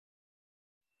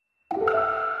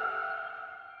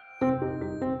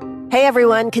Hey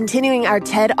everyone, continuing our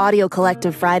TED Audio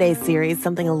Collective Fridays series,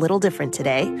 something a little different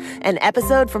today. An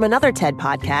episode from another TED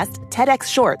podcast, TEDx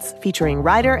Shorts, featuring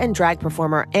writer and drag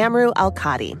performer Amru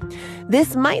Al-Kadi.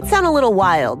 This might sound a little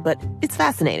wild, but it's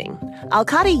fascinating.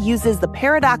 Al-Kadi uses the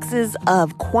paradoxes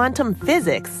of quantum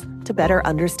physics to better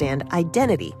understand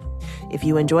identity. If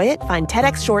you enjoy it, find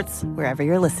TEDx Shorts wherever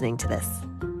you're listening to this.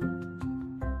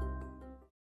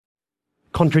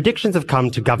 Contradictions have come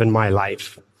to govern my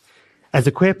life. As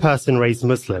a queer person raised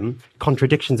Muslim,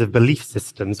 contradictions of belief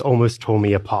systems almost tore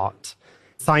me apart.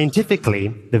 Scientifically,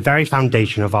 the very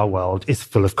foundation of our world is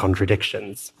full of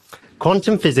contradictions.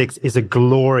 Quantum physics is a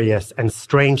glorious and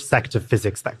strange sect of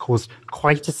physics that caused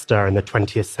quite a stir in the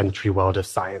 20th century world of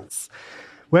science.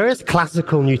 Whereas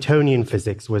classical Newtonian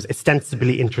physics was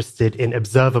ostensibly interested in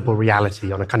observable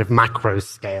reality on a kind of macro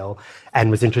scale and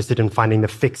was interested in finding the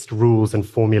fixed rules and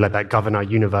formula that govern our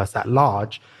universe at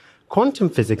large, quantum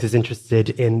physics is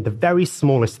interested in the very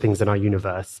smallest things in our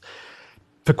universe.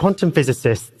 For quantum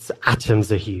physicists,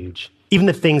 atoms are huge. Even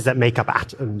the things that make up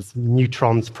atoms,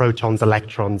 neutrons, protons,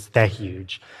 electrons, they're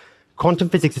huge. Quantum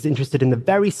physics is interested in the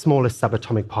very smallest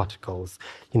subatomic particles,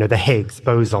 the Higgs,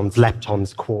 bosons,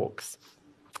 leptons, quarks.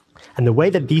 And the way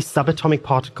that these subatomic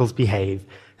particles behave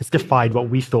has defied what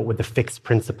we thought were the fixed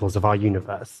principles of our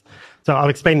universe. So I'll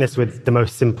explain this with the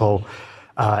most simple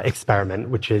experiment,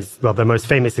 which is, the most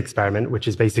famous experiment, which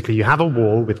is basically you have a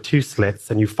wall with two slits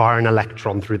and you fire an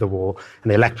electron through the wall, and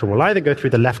the electron will either go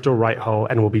through the left or right hole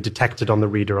and will be detected on the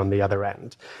reader on the other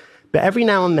end. But every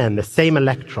now and then, the same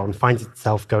electron finds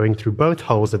itself going through both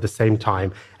holes at the same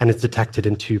time and is detected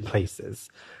in two places.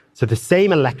 So the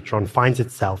same electron finds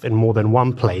itself in more than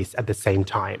one place at the same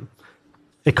time.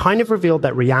 It kind of revealed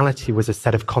that reality was a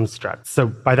set of constructs. So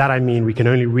by that I mean we can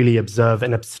only really observe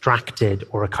an abstracted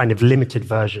or a kind of limited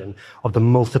version of the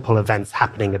multiple events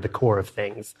happening at the core of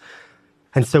things.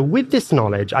 And so with this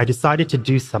knowledge, I decided to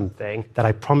do something that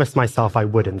I promised myself I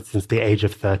wouldn't since the age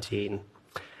of 13.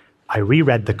 I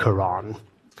reread the Quran.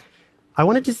 I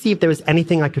wanted to see if there was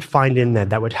anything I could find in there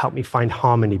that would help me find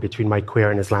harmony between my queer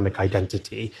and Islamic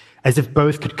identity, as if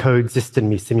both could coexist in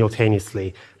me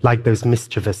simultaneously, like those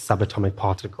mischievous subatomic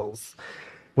particles.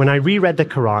 When I reread the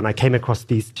Quran, I came across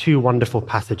these two wonderful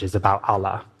passages about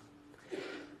Allah.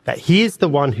 That He is the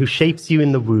one who shapes you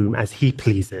in the womb as He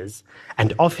pleases,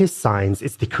 and of His signs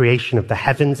is the creation of the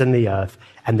heavens and the earth,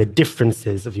 and the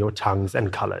differences of your tongues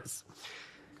and colors.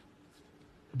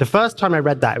 The first time I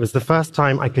read that, it was the first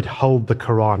time I could hold the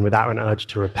Quran without an urge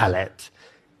to repel it.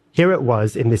 Here it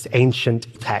was in this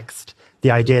ancient text,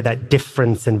 the idea that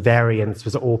difference and variance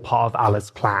was all part of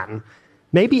Allah's plan.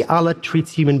 Maybe Allah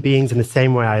treats human beings in the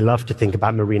same way I love to think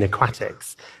about marine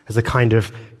aquatics, as a kind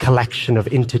of collection of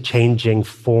interchanging,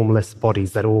 formless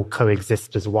bodies that all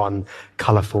coexist as one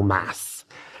colorful mass.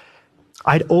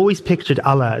 I'd always pictured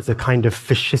Allah as a kind of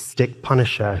fascistic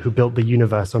punisher who built the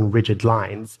universe on rigid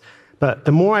lines. But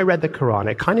the more I read the Quran,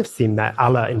 it kind of seemed that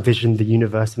Allah envisioned the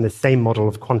universe in the same model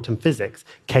of quantum physics,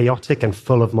 chaotic and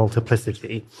full of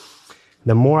multiplicity.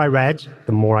 The more I read,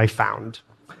 the more I found.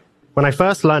 When I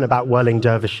first learned about whirling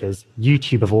dervishes,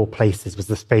 YouTube of all places was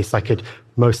the space I could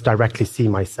most directly see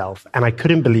myself, and I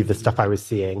couldn't believe the stuff I was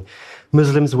seeing.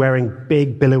 Muslims wearing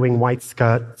big, billowing white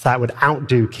skirts that would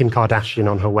outdo Kim Kardashian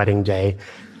on her wedding day,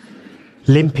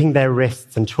 limping their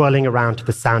wrists and twirling around to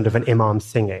the sound of an imam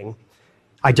singing.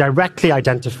 I directly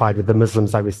identified with the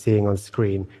Muslims I was seeing on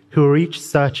screen, who were each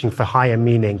searching for higher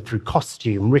meaning through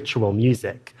costume, ritual,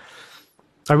 music.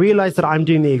 I realized that I'm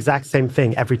doing the exact same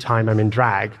thing every time I'm in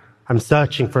drag. I'm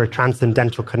searching for a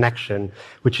transcendental connection,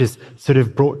 which is sort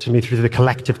of brought to me through the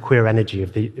collective queer energy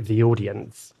of the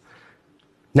audience.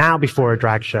 Now, before a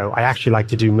drag show, I actually like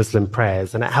to do Muslim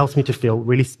prayers, and it helps me to feel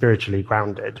really spiritually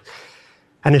grounded.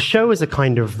 And a show is a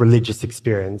kind of religious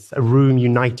experience, a room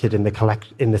united in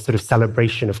the sort of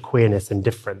celebration of queerness and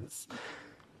difference.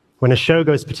 When a show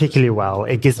goes particularly well,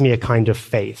 it gives me a kind of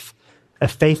faith, a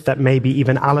faith that maybe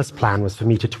even Allah's plan was for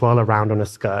me to twirl around on a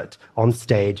skirt, on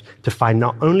stage, to find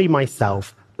not only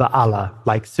myself, but Allah,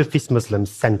 like Sufis Muslims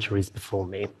centuries before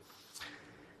me.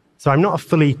 So I'm not a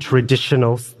fully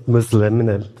traditional Muslim in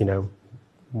the,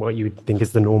 what you would think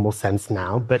is the normal sense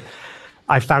now, but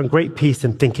I found great peace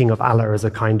in thinking of Allah as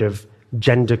a kind of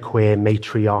genderqueer,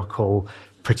 matriarchal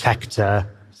protector,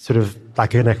 sort of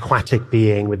like an aquatic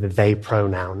being with a they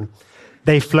pronoun.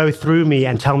 They flow through me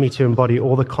and tell me to embody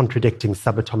all the contradicting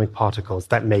subatomic particles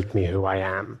that make me who I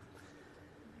am.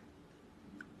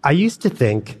 I used to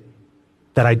think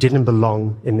that I didn't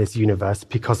belong in this universe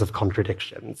because of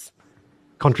contradictions.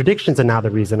 Contradictions are now the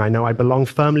reason I know I belong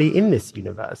firmly in this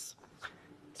universe.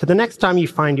 So the next time you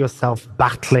find yourself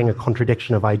battling a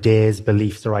contradiction of ideas,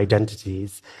 beliefs, or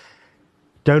identities,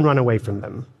 Don't run away from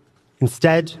them.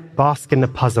 Instead, bask in the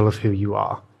puzzle of who you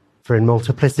are, for in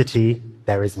multiplicity,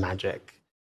 there is magic.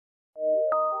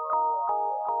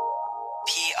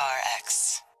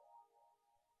 PRX.